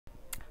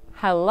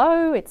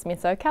Hello, it's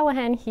Miss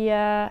O'Callaghan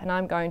here, and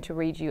I'm going to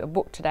read you a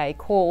book today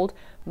called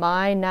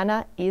My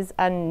Nana Is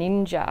a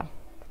Ninja.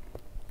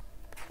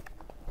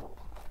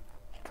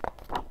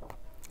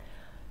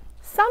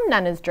 Some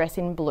nanas dress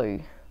in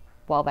blue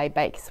while they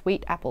bake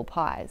sweet apple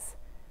pies.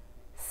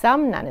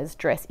 Some nanas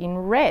dress in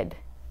red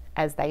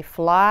as they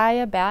fly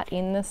about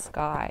in the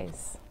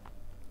skies.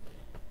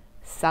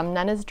 Some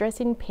nanas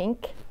dress in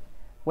pink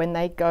when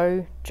they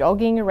go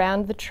jogging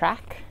around the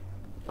track.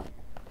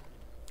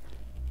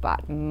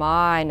 But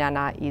my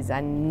Nana is a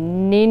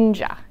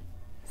ninja,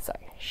 so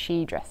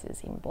she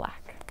dresses in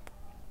black.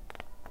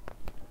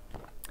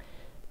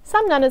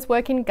 Some nanas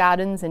work in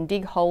gardens and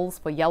dig holes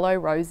for yellow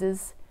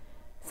roses.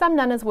 Some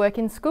nanas work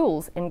in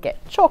schools and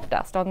get chalk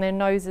dust on their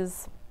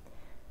noses.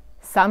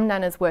 Some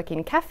nanas work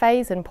in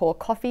cafes and pour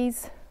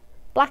coffees,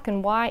 black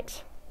and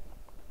white.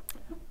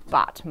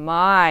 But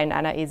my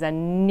Nana is a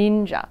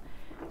ninja,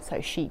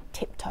 so she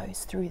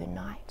tiptoes through the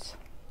night.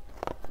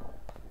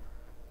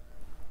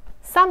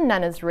 Some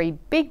nanas read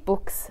big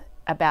books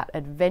about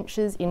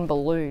adventures in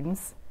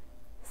balloons.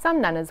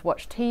 Some nanas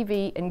watch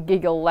TV and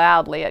giggle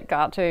loudly at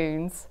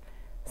cartoons.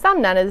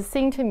 Some nanas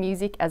sing to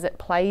music as it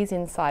plays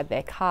inside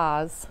their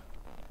cars.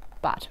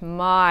 But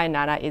my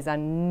Nana is a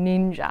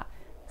ninja,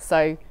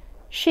 so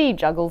she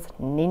juggles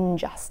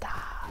ninja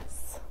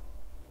stars.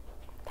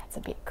 That's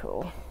a bit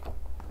cool.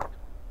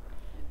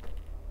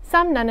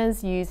 Some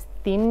nanas use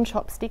thin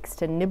chopsticks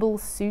to nibble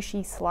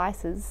sushi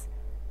slices.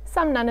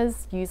 Some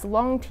nanas use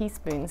long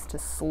teaspoons to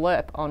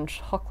slurp on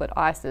chocolate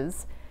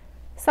ices.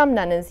 Some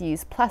nanas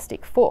use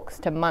plastic forks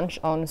to munch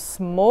on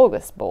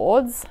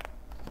smorgasbords.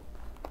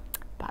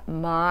 But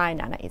my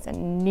Nana is a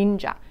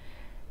ninja,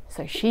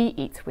 so she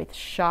eats with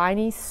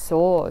shiny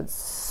swords.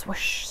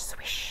 Swish,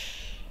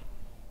 swish.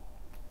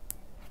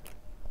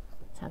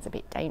 Sounds a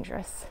bit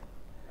dangerous.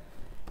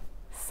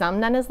 Some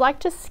nanas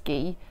like to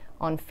ski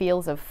on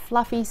fields of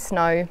fluffy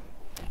snow.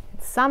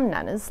 Some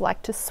nanas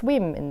like to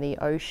swim in the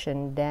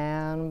ocean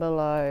down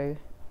below.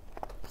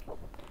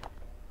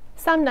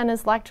 Some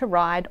nanas like to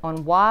ride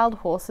on wild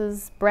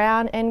horses,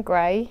 brown and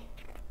grey.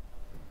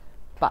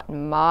 But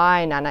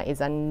my Nana is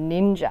a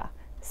ninja,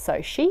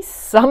 so she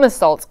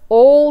somersaults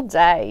all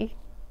day.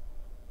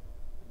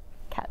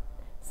 Cat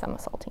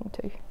somersaulting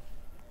too.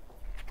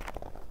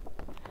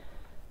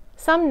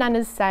 Some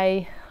nanas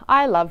say,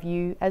 "I love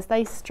you," as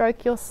they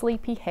stroke your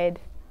sleepy head.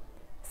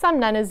 Some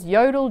nanas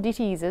yodel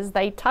ditties as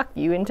they tuck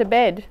you into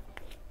bed.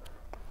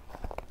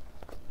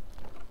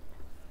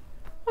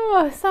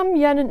 Oh, some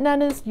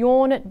nanas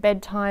yawn at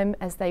bedtime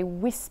as they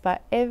whisper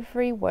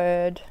every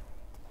word.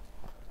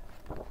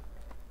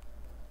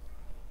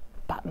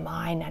 But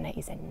my Nana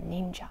is a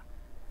ninja,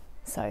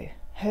 so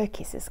her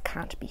kisses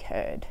can't be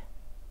heard.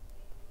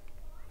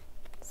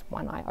 It's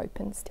one eye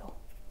open still.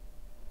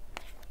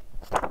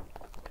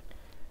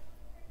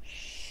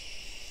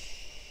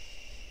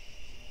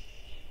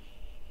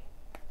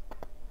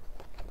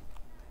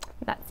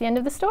 That's the end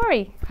of the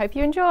story. Hope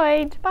you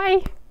enjoyed.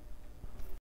 Bye.